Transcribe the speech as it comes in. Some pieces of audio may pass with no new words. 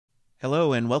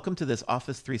Hello and welcome to this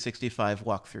Office 365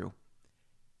 walkthrough.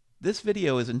 This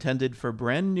video is intended for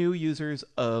brand new users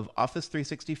of Office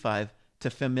 365 to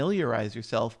familiarize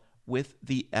yourself with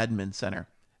the Admin Center.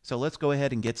 So let's go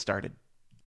ahead and get started.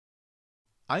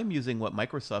 I'm using what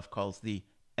Microsoft calls the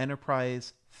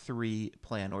Enterprise 3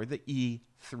 plan, or the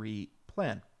E3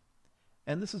 plan.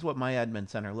 And this is what my Admin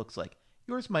Center looks like.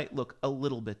 Yours might look a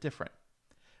little bit different.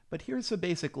 But here's the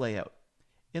basic layout.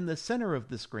 In the center of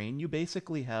the screen, you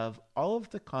basically have all of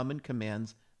the common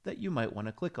commands that you might want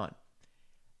to click on.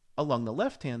 Along the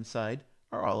left-hand side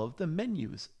are all of the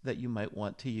menus that you might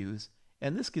want to use,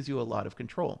 and this gives you a lot of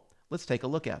control. Let's take a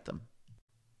look at them.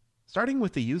 Starting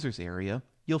with the users area,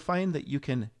 you'll find that you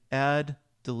can add,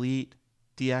 delete,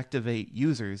 deactivate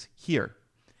users here.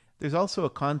 There's also a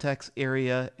contacts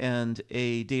area and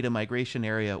a data migration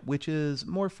area, which is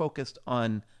more focused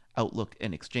on Outlook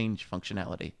and Exchange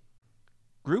functionality.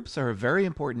 Groups are a very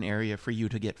important area for you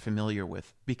to get familiar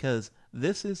with because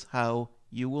this is how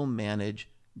you will manage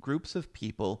groups of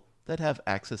people that have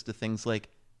access to things like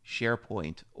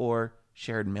SharePoint or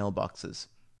shared mailboxes.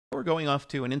 We're going off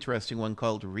to an interesting one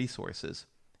called resources.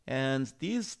 And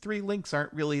these three links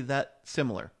aren't really that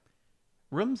similar.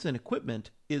 Rooms and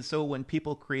equipment is so when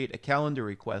people create a calendar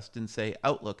request in, say,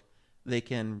 Outlook, they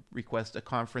can request a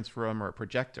conference room or a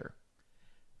projector.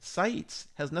 Sites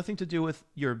has nothing to do with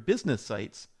your business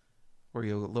sites or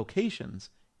your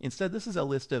locations. Instead, this is a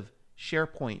list of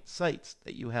SharePoint sites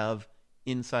that you have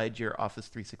inside your Office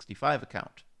 365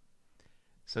 account.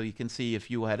 So you can see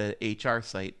if you had an HR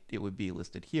site, it would be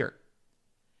listed here.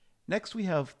 Next, we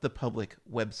have the public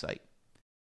website.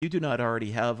 If you do not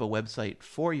already have a website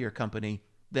for your company,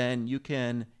 then you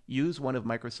can use one of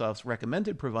Microsoft's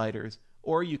recommended providers,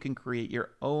 or you can create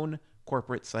your own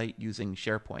corporate site using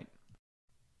SharePoint.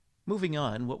 Moving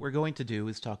on, what we're going to do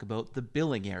is talk about the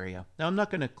billing area. Now, I'm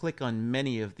not going to click on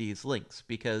many of these links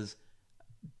because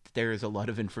there's a lot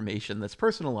of information that's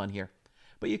personal on here.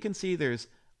 But you can see there's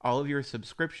all of your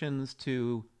subscriptions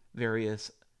to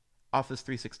various Office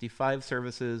 365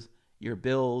 services, your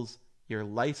bills, your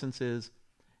licenses,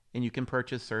 and you can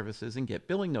purchase services and get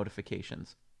billing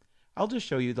notifications. I'll just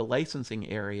show you the licensing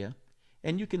area,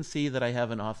 and you can see that I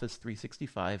have an Office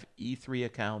 365 E3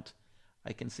 account.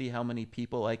 I can see how many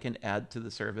people I can add to the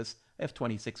service. I have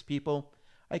 26 people.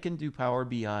 I can do Power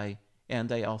BI,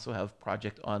 and I also have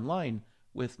Project Online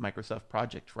with Microsoft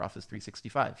Project for Office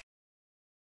 365.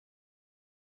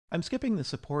 I'm skipping the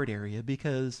support area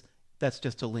because that's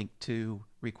just a link to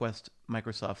request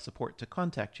Microsoft support to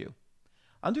contact you.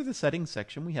 Under the settings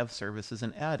section, we have services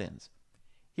and add-ins.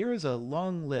 Here is a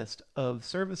long list of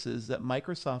services that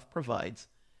Microsoft provides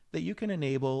that you can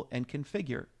enable and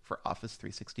configure for Office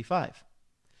 365.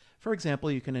 For example,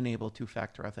 you can enable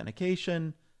two-factor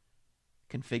authentication,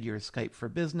 configure Skype for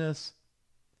Business,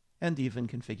 and even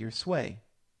configure Sway,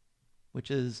 which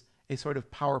is a sort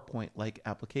of PowerPoint-like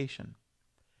application.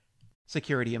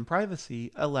 Security and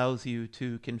privacy allows you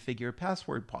to configure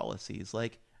password policies,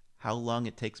 like how long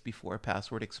it takes before a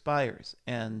password expires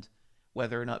and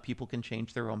whether or not people can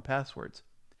change their own passwords.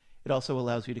 It also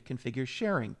allows you to configure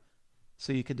sharing,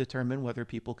 so you can determine whether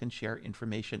people can share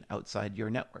information outside your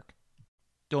network.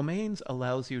 Domains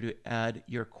allows you to add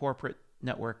your corporate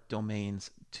network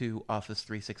domains to Office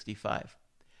 365.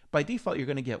 By default, you're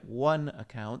going to get one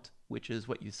account, which is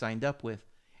what you signed up with,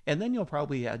 and then you'll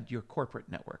probably add your corporate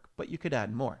network, but you could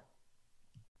add more.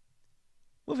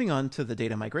 Moving on to the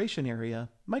data migration area,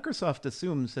 Microsoft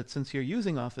assumes that since you're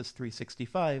using Office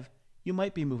 365, you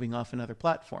might be moving off another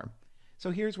platform.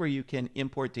 So here's where you can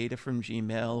import data from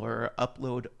Gmail or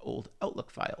upload old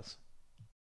Outlook files.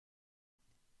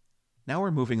 Now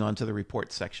we're moving on to the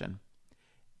reports section.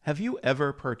 Have you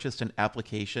ever purchased an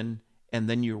application and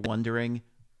then you're wondering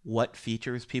what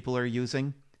features people are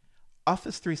using?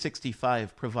 Office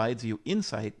 365 provides you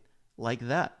insight like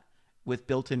that with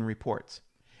built-in reports.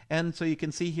 And so you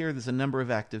can see here there's a number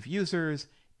of active users,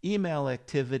 email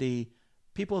activity,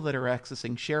 people that are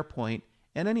accessing SharePoint,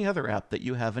 and any other app that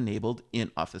you have enabled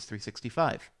in Office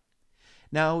 365.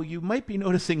 Now, you might be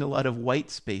noticing a lot of white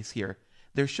space here.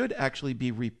 There should actually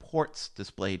be reports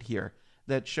displayed here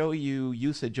that show you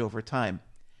usage over time.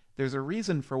 There's a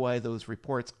reason for why those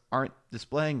reports aren't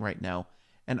displaying right now,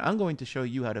 and I'm going to show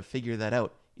you how to figure that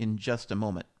out in just a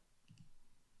moment.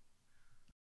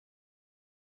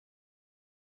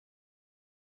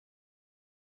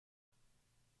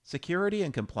 Security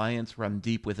and compliance run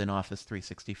deep within Office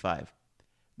 365.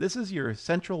 This is your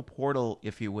central portal,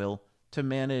 if you will, to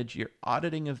manage your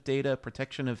auditing of data,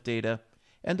 protection of data,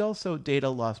 and also data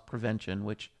loss prevention,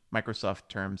 which Microsoft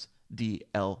terms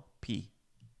DLP.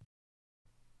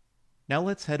 Now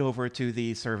let's head over to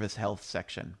the service health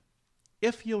section.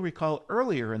 If you'll recall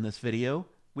earlier in this video,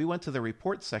 we went to the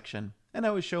reports section and I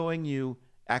was showing you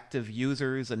active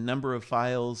users, a number of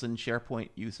files, and SharePoint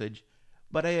usage,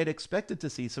 but I had expected to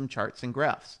see some charts and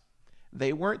graphs.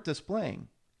 They weren't displaying.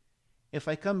 If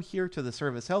I come here to the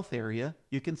service health area,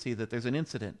 you can see that there's an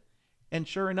incident. And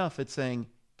sure enough, it's saying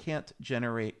can't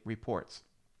generate reports.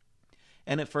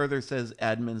 And it further says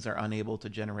admins are unable to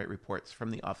generate reports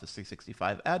from the Office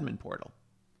 365 admin portal.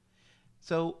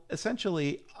 So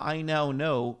essentially, I now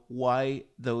know why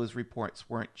those reports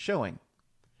weren't showing.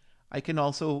 I can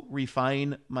also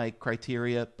refine my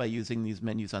criteria by using these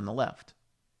menus on the left.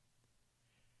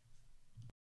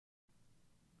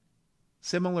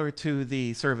 Similar to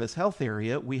the service health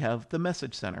area, we have the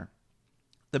message center.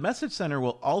 The message center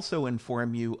will also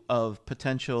inform you of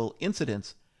potential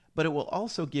incidents, but it will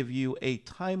also give you a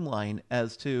timeline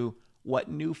as to what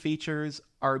new features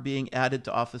are being added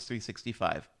to Office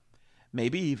 365.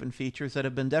 Maybe even features that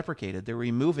have been deprecated, they're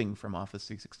removing from Office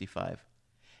 365.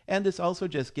 And it's also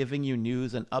just giving you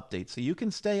news and updates so you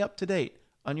can stay up to date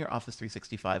on your Office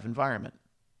 365 environment.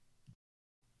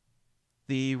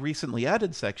 The recently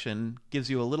added section gives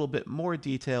you a little bit more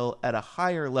detail at a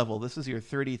higher level. This is your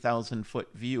 30,000-foot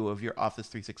view of your Office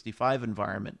 365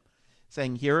 environment,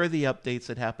 saying here are the updates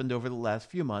that happened over the last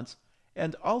few months,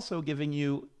 and also giving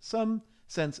you some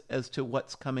sense as to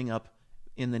what's coming up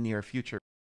in the near future.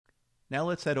 Now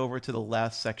let's head over to the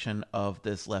last section of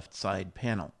this left side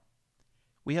panel.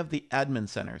 We have the admin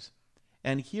centers,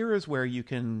 and here is where you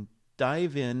can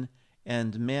dive in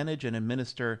and manage and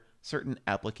administer certain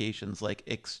applications like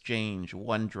Exchange,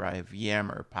 OneDrive,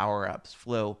 Yammer, Power Apps,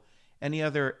 Flow, any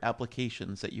other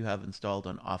applications that you have installed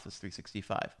on Office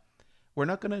 365. We're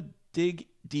not going to dig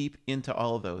deep into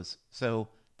all of those, so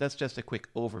that's just a quick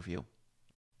overview.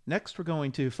 Next, we're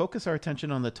going to focus our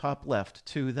attention on the top left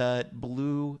to that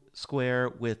blue square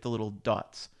with the little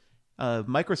dots.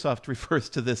 Microsoft refers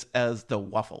to this as the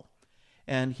waffle.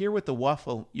 And here with the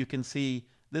waffle, you can see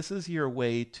this is your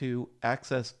way to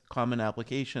access common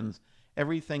applications,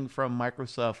 everything from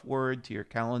Microsoft Word to your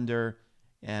calendar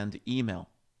and email.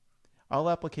 All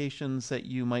applications that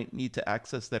you might need to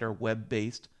access that are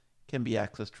web-based can be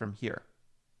accessed from here.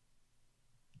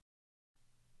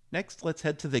 Next, let's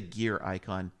head to the gear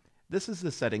icon. This is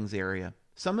the settings area.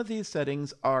 Some of these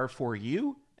settings are for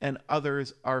you and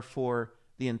others are for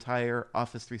the entire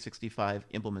Office 365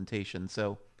 implementation.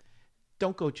 So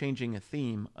don't go changing a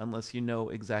theme unless you know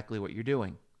exactly what you're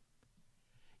doing.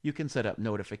 You can set up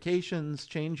notifications,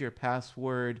 change your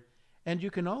password, and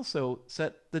you can also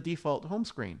set the default home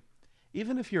screen.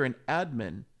 Even if you're an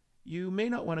admin, you may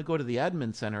not want to go to the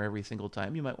admin center every single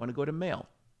time. You might want to go to mail.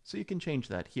 So you can change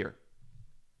that here.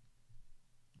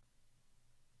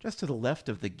 Just to the left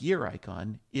of the gear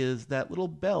icon is that little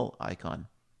bell icon.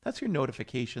 That's your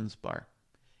notifications bar.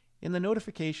 In the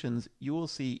notifications, you will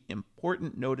see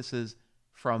important notices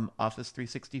from Office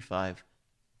 365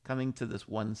 coming to this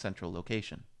one central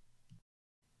location.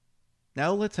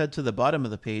 Now let's head to the bottom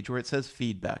of the page where it says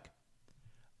feedback.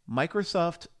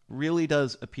 Microsoft really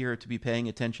does appear to be paying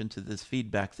attention to this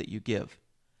feedback that you give.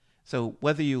 So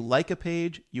whether you like a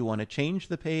page, you want to change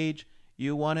the page,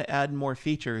 you want to add more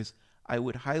features, I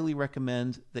would highly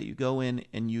recommend that you go in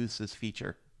and use this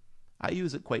feature. I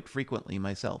use it quite frequently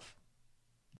myself.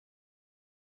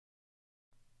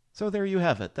 So there you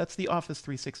have it. That's the Office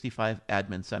 365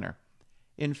 Admin Center.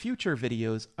 In future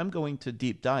videos, I'm going to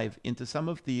deep dive into some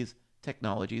of these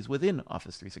technologies within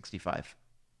Office 365.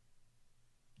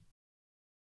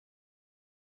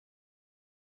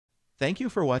 Thank you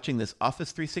for watching this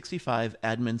Office 365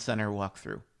 Admin Center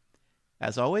walkthrough.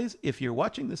 As always, if you're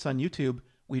watching this on YouTube,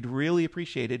 we'd really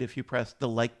appreciate it if you pressed the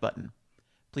like button.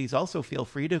 Please also feel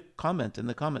free to comment in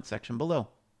the comment section below.